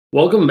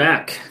Welcome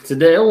back.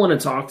 Today I want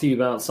to talk to you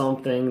about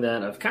something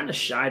that I've kind of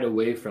shied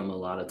away from a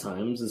lot of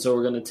times. And so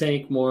we're going to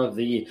take more of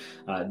the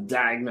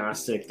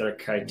diagnostic, their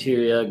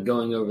criteria,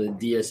 going over the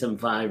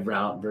DSM-5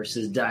 route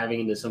versus diving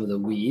into some of the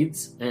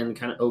weeds and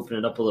kind of open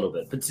it up a little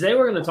bit. But today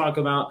we're going to talk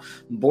about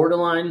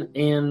borderline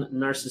and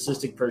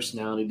narcissistic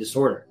personality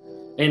disorder.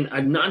 And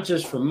not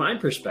just from my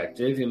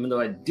perspective, even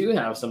though I do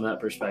have some of that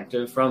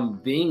perspective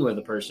from being with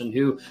a person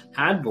who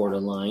had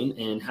borderline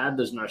and had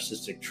those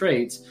narcissistic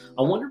traits,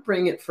 I want to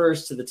bring it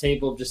first to the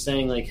table of just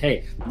saying like,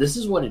 hey, this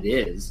is what it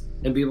is,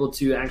 and be able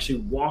to actually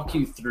walk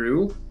you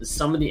through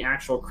some of the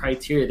actual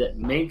criteria that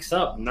makes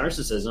up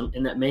narcissism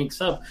and that makes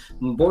up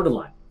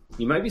borderline.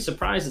 You might be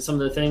surprised at some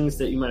of the things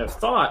that you might have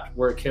thought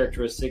were a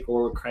characteristic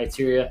or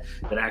criteria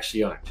that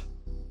actually aren't.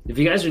 If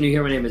you guys are new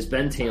here, my name is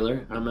Ben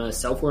Taylor. I'm a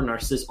self-aware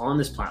narcissist on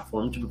this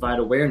platform to provide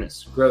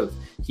awareness, growth,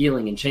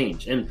 healing, and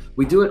change. And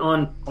we do it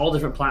on all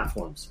different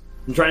platforms.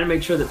 I'm trying to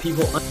make sure that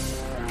people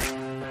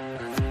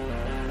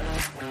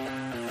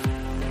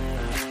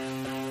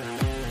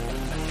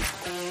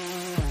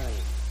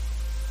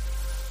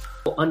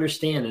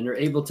understand and are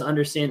able to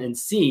understand and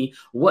see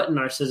what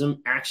narcissism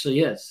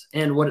actually is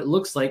and what it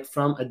looks like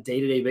from a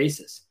day-to-day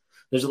basis.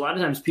 There's a lot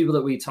of times people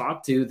that we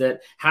talk to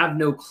that have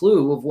no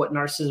clue of what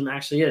narcissism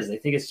actually is. They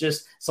think it's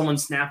just someone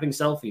snapping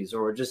selfies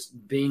or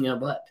just being a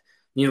butt.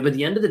 But at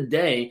the end of the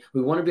day,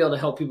 we want to be able to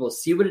help people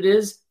see what it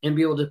is and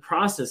be able to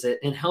process it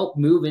and help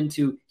move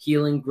into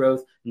healing,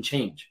 growth, and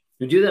change.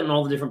 We do that on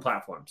all the different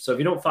platforms. So if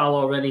you don't follow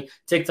already,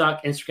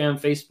 TikTok, Instagram,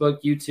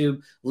 Facebook,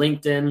 YouTube,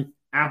 LinkedIn,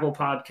 Apple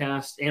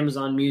Podcasts,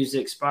 Amazon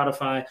Music,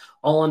 Spotify,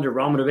 all under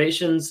Raw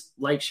Motivations.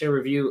 Like, share,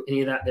 review,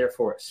 any of that there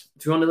for us.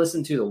 If you want to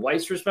listen to the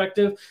wife's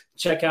perspective,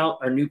 check out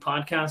our new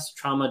podcast,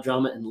 Trauma,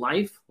 Drama, and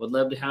Life. Would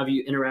love to have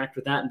you interact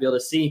with that and be able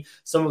to see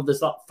some of the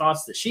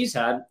thoughts that she's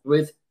had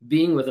with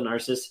being with a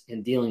narcissist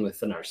and dealing with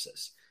the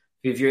narcissist.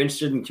 If you're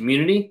interested in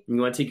community and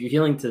you want to take your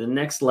healing to the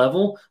next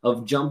level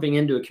of jumping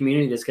into a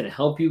community that's going to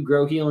help you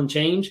grow, heal, and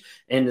change,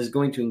 and is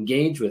going to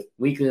engage with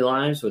weekly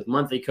lives, with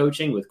monthly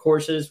coaching, with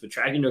courses, with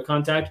tracking no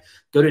contact,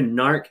 go to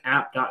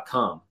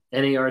narcapp.com,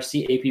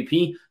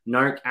 NARCAPP,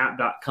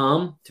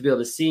 narcapp.com, to be able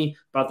to see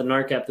about the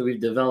NARC app that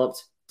we've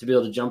developed, to be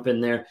able to jump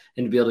in there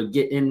and to be able to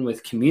get in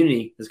with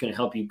community that's going to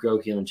help you grow,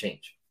 heal, and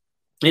change.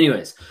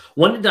 Anyways,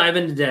 wanted to dive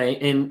in today,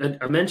 and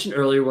I mentioned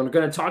earlier, we're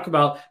going to talk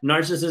about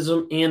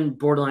narcissism and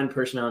borderline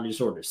personality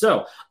disorder.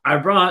 So I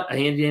brought a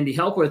handy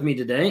help with me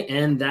today,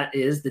 and that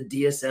is the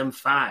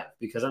DSM-5,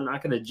 because I'm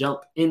not going to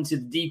jump into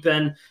the deep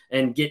end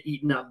and get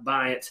eaten up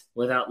by it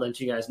without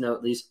letting you guys know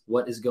at least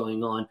what is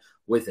going on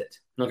with it.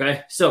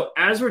 Okay, so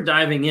as we're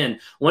diving in, I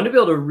want to be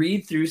able to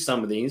read through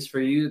some of these for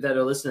you that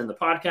are listening to the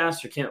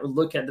podcast or can't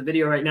look at the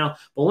video right now,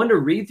 but I want to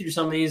read through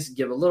some of these,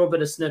 give a little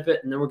bit of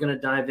snippet, and then we're going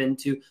to dive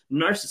into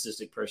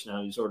narcissistic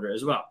personality disorder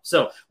as well.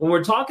 So when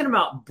we're talking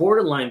about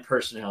borderline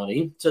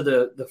personality, so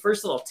the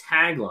first little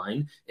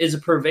tagline is a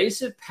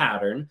pervasive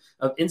pattern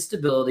of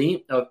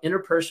instability of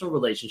interpersonal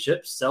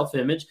relationships,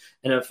 self-image,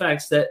 and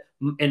effects that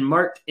and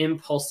marked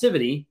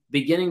impulsivity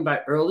beginning by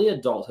early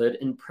adulthood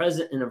and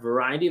present in a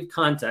variety of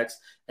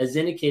contexts as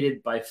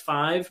indicated by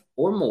 5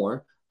 or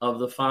more of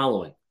the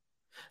following.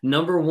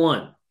 Number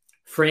 1,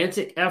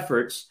 frantic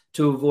efforts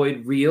to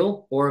avoid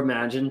real or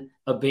imagined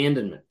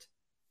abandonment.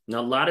 Now,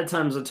 a lot of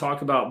times I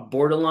talk about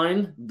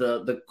borderline,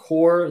 the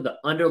core, the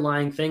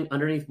underlying thing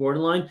underneath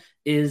borderline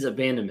is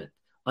abandonment.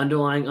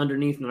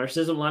 Underneath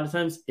narcissism, a lot of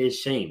times, is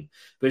shame.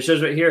 But it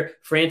shows right here,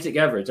 frantic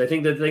efforts. I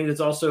think the thing that's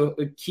also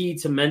key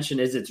to mention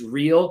is it's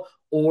real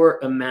or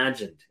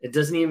imagined. It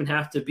doesn't even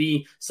have to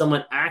be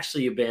someone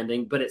actually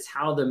abandoning, but it's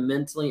how they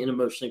mentally and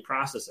emotionally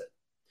process it.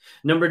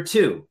 Number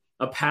 2,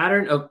 a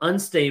pattern of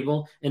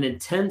unstable and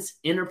intense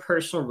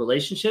interpersonal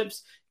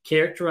relationships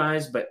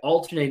characterized by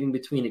alternating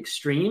between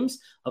extremes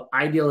of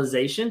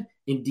idealization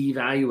and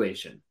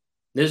devaluation.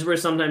 This is where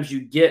sometimes you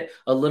get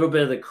a little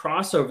bit of the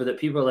crossover that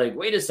people are like,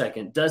 wait a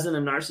second, doesn't a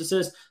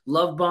narcissist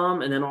love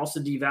bomb and then also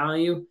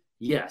devalue?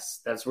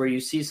 Yes, that's where you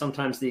see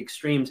sometimes the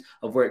extremes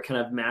of where it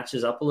kind of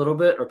matches up a little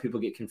bit or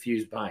people get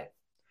confused by it.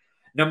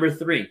 Number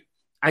 3,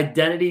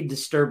 identity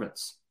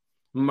disturbance.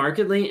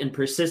 Markedly and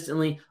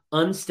persistently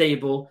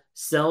unstable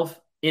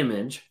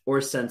self-image or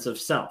sense of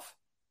self.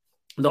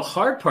 The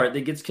hard part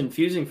that gets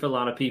confusing for a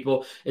lot of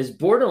people is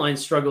borderline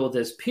struggle with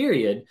this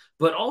period,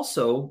 but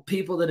also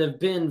people that have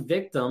been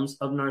victims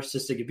of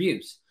narcissistic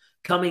abuse.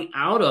 Coming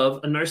out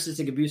of a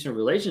narcissistic abuse in a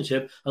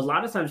relationship, a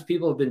lot of times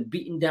people have been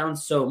beaten down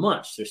so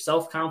much. Their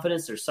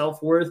self-confidence, their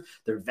self-worth,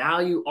 their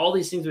value, all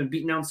these things have been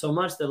beaten down so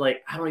much that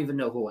like, I don't even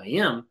know who I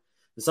am.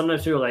 And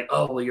sometimes people are like,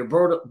 oh, well, you're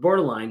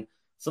borderline.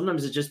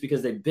 Sometimes it's just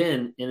because they've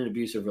been in an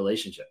abusive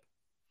relationship.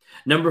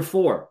 Number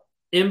 4,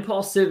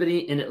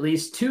 impulsivity in at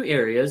least 2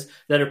 areas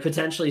that are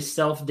potentially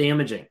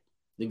self-damaging.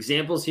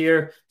 Examples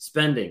here,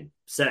 spending,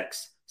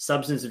 sex,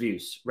 substance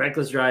abuse,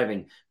 reckless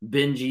driving,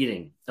 binge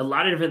eating, a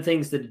lot of different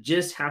things that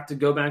just have to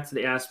go back to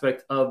the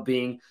aspect of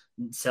being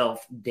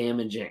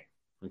self-damaging,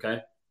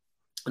 okay?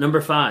 Number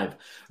 5,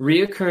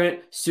 reoccurrent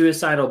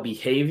suicidal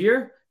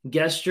behavior,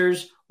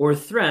 gestures, or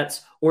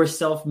threats, or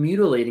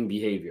self-mutilating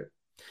behavior.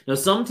 Now,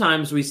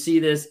 sometimes we see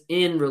this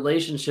in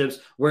relationships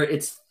where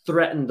it's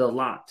threatened a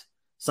lot.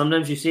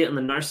 Sometimes you see it on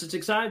the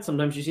narcissistic side.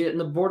 Sometimes you see it in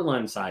the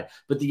borderline side.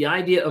 But the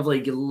idea of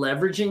like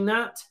leveraging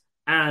that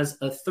as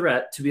a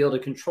threat to be able to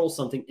control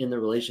something in the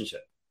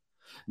relationship.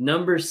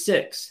 Number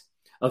 6,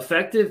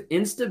 affective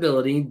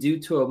instability due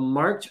to a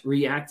marked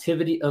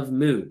reactivity of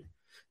mood.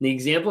 The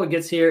example it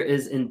gets here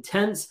is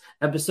intense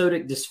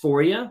episodic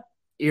dysphoria,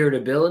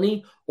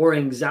 irritability, or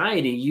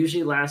anxiety,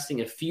 usually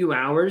lasting a few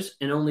hours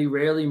and only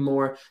rarely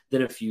more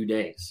than a few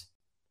days.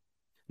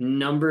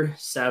 Number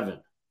 7,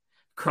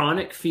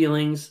 chronic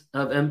feelings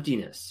of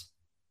emptiness.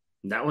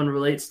 That one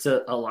relates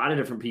to a lot of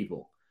different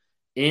people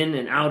in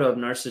and out of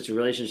narcissistic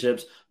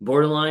relationships.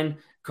 Borderline,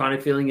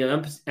 chronic feeling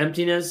of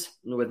emptiness.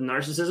 With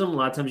narcissism, a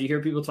lot of times you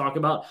hear people talk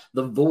about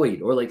the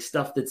void or like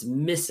stuff that's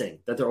missing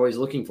that they're always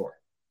looking for.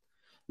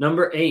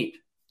 Number 8,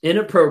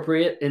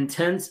 inappropriate,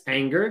 intense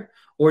anger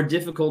or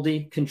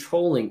difficulty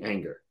controlling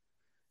anger.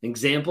 An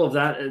example of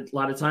that a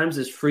lot of times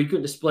is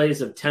frequent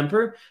displays of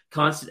temper,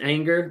 constant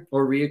anger,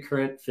 or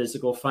reoccurrent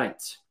physical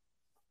fights.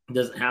 It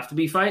doesn't have to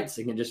be fights.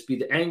 It can just be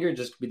the anger,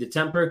 just be the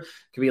temper. It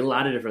can be a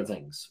lot of different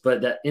things.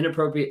 But that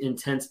inappropriate,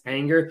 intense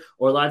anger,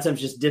 or a lot of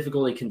times just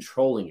difficulty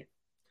controlling it.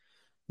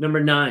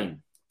 Number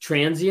 9,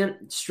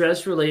 transient,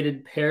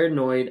 stress-related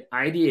paranoid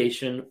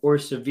ideation or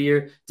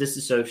severe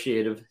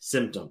dissociative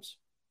symptoms.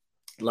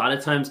 A lot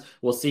of times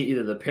we'll see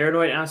either the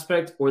paranoid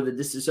aspect or the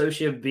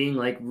dissociative being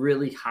like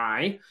really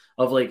high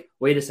of like,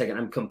 wait a second,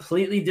 I'm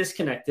completely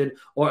disconnected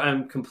or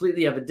I'm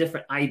completely have a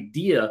different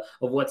idea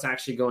of what's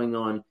actually going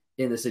on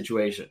in the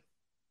situation.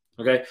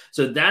 Okay.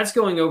 So that's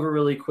going over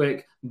really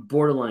quick.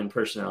 Borderline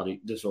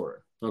personality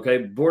disorder. Okay.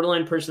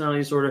 Borderline personality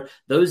disorder,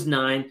 those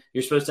 9,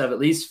 you're supposed to have at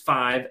least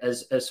 5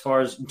 as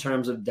far as in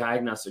terms of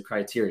diagnostic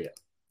criteria.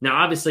 Now,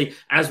 obviously,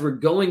 as we're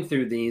going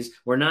through these,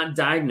 we're not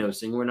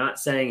diagnosing. We're not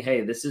saying,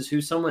 hey, this is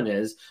who someone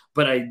is.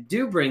 But I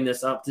do bring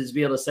this up to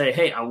be able to say,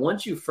 hey, I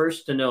want you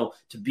first to know,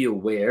 to be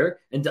aware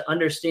and to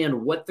understand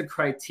what the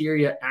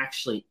criteria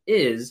actually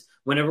is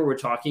whenever we're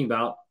talking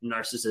about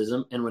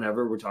narcissism and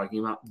whenever we're talking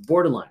about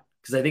borderline.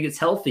 Because I think it's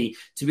healthy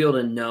to be able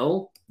to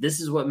know this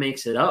is what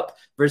makes it up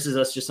versus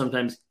us just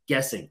sometimes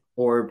guessing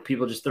or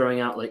people just throwing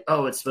out like,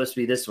 oh, it's supposed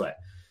to be this way.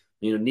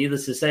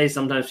 Needless to say,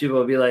 sometimes people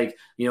will be like,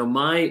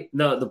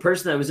 the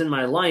person that was in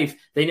my life,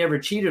 they never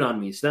cheated on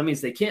me. So that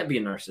means they can't be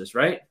a narcissist,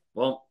 right?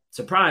 Well,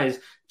 surprise,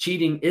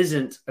 cheating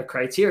isn't a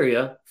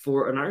criteria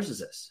for a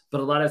narcissist.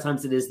 But a lot of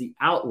times it is the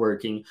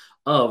outworking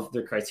of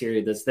the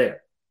criteria that's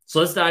there. So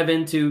let's dive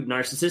into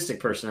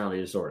narcissistic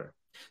personality disorder.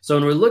 So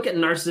when we look at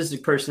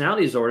narcissistic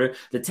personality disorder,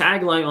 the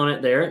tagline on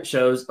it there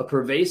shows a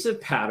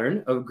pervasive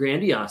pattern of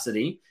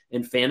grandiosity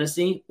in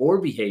fantasy or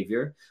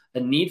behavior,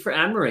 a need for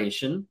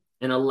admiration,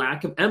 and a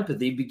lack of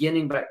empathy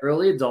beginning by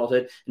early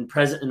adulthood and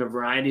present in a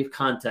variety of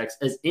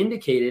contexts as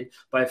indicated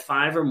by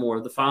 5 or more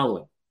of the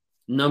following.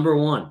 Number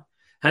 1,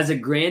 has a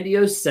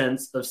grandiose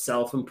sense of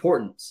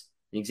self-importance.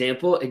 An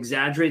example,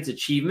 exaggerates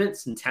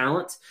achievements and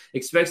talents,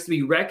 expects to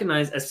be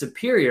recognized as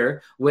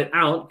superior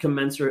without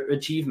commensurate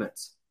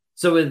achievements.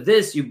 So with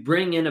this, you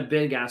bring in a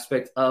big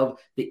aspect of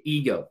the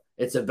ego.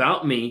 It's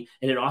about me,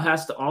 and it all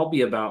has to all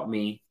be about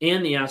me,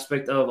 and the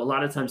aspect of a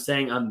lot of times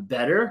saying I'm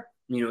better,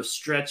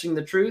 stretching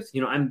the truth,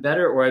 I'm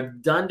better, or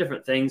I've done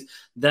different things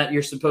that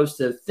you're supposed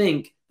to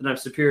think that I'm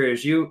superior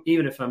as you,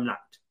 even if I'm not.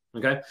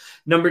 Okay.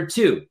 Number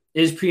 2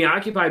 is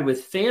preoccupied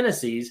with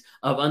fantasies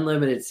of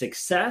unlimited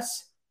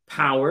success,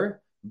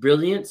 power,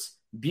 brilliance,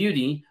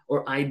 beauty,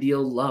 or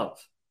ideal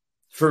love.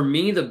 For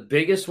me, the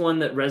biggest one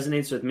that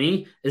resonates with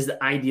me is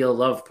the ideal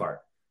love part,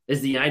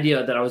 is the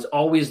idea that I was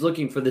always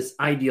looking for this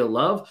ideal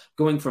love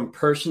going from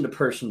person to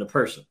person to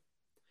person.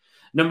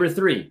 Number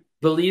 3,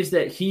 believes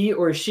that he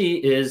or she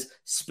is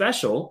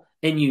special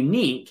and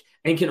unique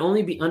and can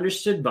only be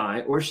understood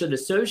by or should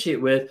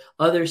associate with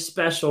other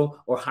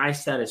special or high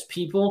status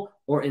people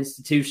or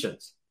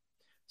institutions.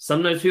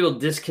 Sometimes people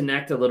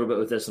disconnect a little bit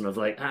with this one of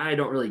like, I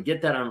don't really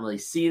get that. I don't really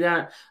see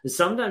that. And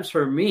sometimes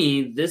for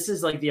me, this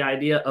is like the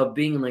idea of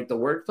being in like the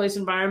workplace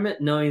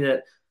environment, knowing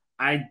that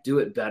I do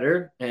it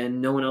better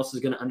and no one else is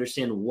going to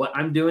understand what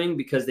I'm doing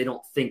because they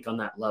don't think on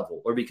that level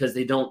or because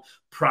they don't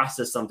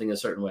process something a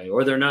certain way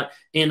or they're not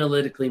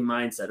analytically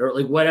mindset or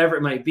like whatever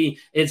it might be.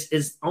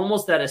 It's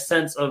almost that a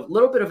sense of a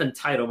little bit of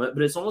entitlement,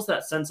 but it's almost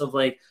that sense of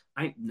like,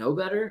 I know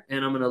better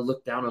and I'm going to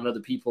look down on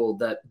other people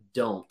that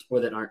don't or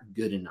that aren't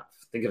good enough.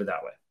 Think of it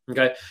that way.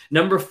 Okay.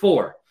 Number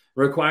 4,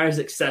 requires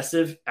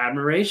excessive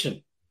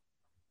admiration.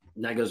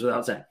 And that goes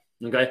without saying.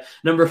 Okay.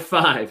 Number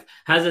 5,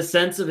 has a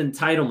sense of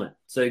entitlement.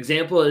 So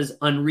example is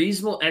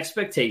unreasonable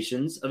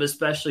expectations of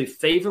especially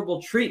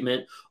favorable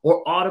treatment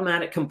or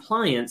automatic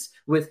compliance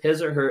with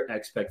his or her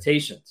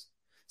expectations.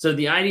 So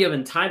the idea of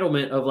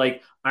entitlement of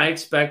like, I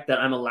expect that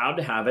I'm allowed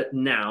to have it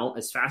now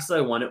as fast as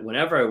I want it,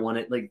 whenever I want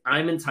it. Like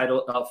I'm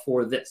entitled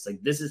for this,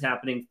 like this is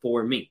happening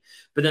for me.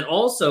 But then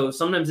also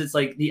sometimes it's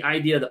like the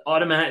idea of the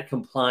automatic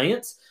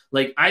compliance.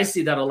 Like I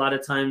see that a lot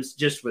of times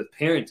just with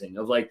parenting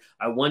of like,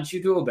 I want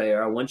you to obey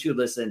or I want you to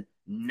listen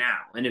now.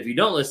 And if you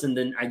don't listen,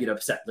 then I get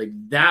upset. Like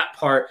that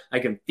part I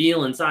can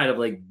feel inside of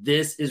like,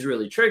 this is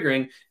really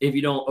triggering if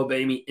you don't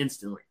obey me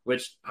instantly,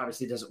 which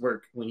obviously doesn't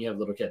work when you have a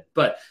little kid.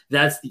 But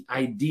that's the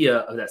idea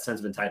of that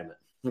sense of entitlement.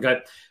 Okay.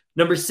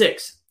 Number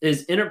 6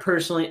 is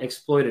interpersonally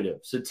exploitative.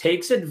 So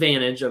takes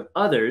advantage of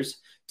others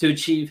to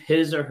achieve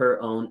his or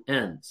her own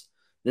ends.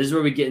 This is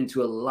where we get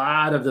into a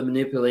lot of the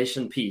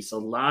manipulation piece, a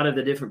lot of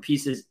the different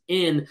pieces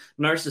in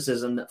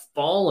narcissism that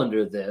fall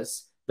under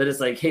this, that it's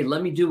like, hey,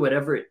 let me do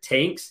whatever it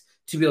takes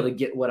to be able to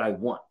get what I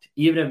want,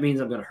 even if it means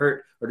I'm going to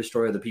hurt or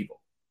destroy other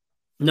people.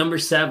 Number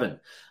 7,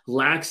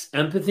 lacks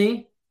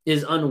empathy,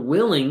 is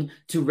unwilling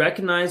to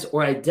recognize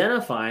or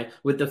identify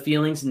with the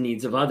feelings and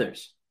needs of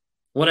others.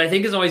 What I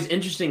think is always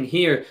interesting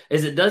here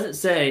is it doesn't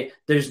say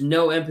there's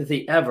no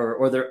empathy ever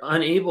or they're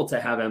unable to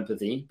have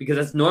empathy, because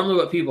that's normally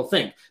what people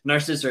think.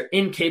 Narcissists are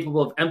incapable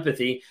of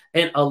empathy,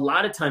 and a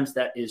lot of times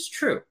that is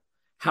true.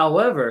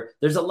 However,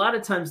 there's a lot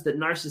of times that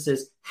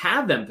narcissists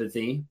have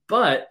empathy,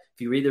 but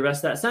if you read the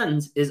rest of that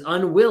sentence, is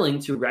unwilling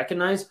to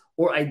recognize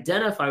or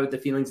identify with the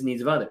feelings and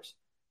needs of others.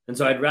 And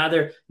so I'd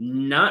rather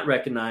not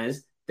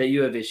recognize that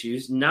you have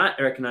issues, not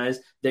recognize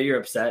that you're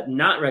upset,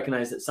 not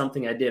recognize that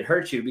something I did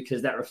hurt you,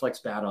 because that reflects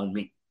bad on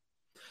me.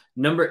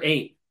 Number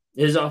 8,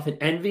 is often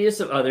envious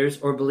of others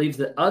or believes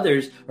that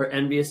others are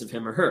envious of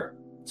him or her.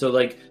 So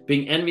like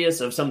being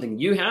envious of something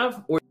you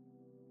have or